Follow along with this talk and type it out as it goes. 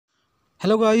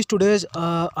Hello guys, today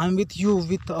I'm with you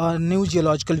with a new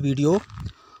geological video.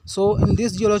 So in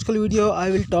this geological video I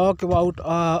will talk about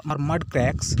our mud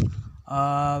cracks,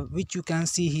 which you can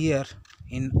see here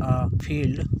in a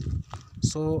field.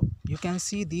 So you can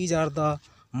see these are the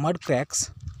mud cracks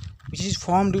which is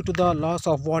formed due to the loss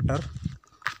of water.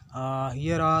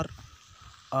 Here are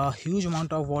a huge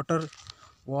amount of water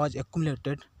was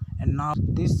accumulated, and now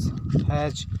this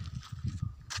has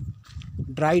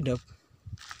dried up.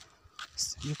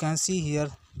 You can see here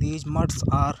these muds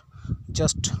are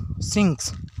just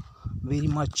sinks very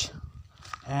much,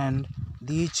 and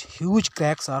these huge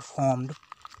cracks are formed.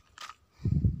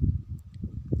 You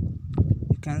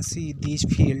can see these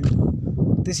field.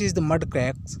 This is the mud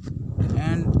cracks,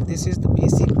 and this is the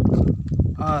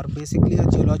basically a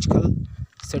geological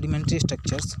sedimentary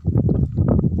structures.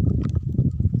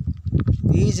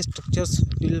 These structures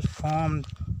will form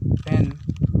when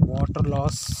water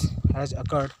loss has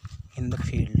occurred in the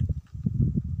field.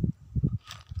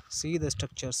 See the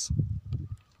structures.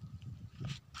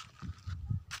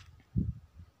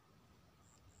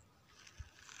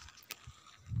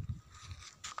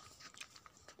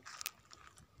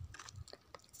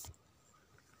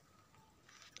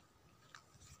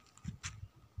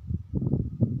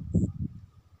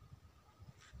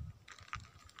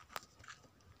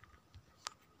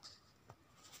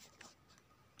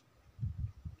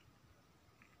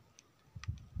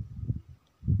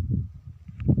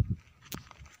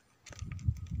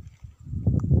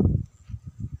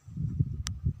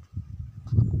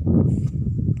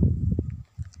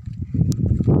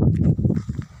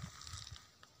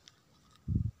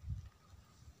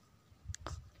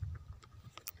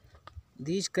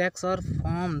 These cracks are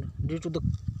formed due to the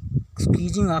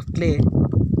squeezing of clay.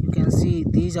 You can see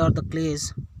these are the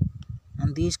clays,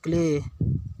 and these clay,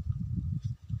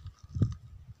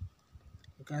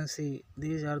 you can see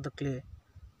these are the clay,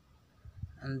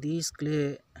 and these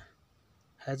clay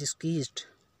has squeezed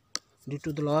due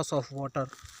to the loss of water,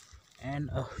 and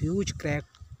a huge crack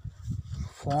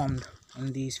formed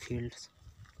in these fields.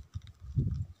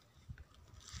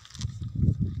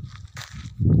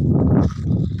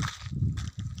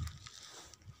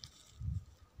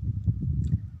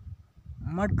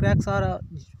 Mud cracks are a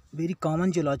very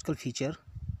common geological feature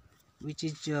which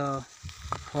is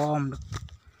formed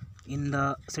in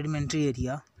the sedimentary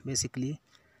area, basically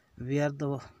where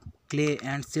the clay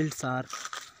and silts are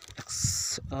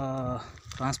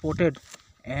transported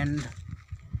and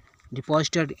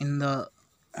deposited in the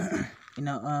in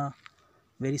a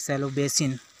very shallow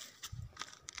basin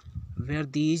where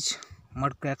these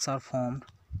mud cracks are formed.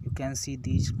 You can see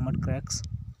these mud cracks.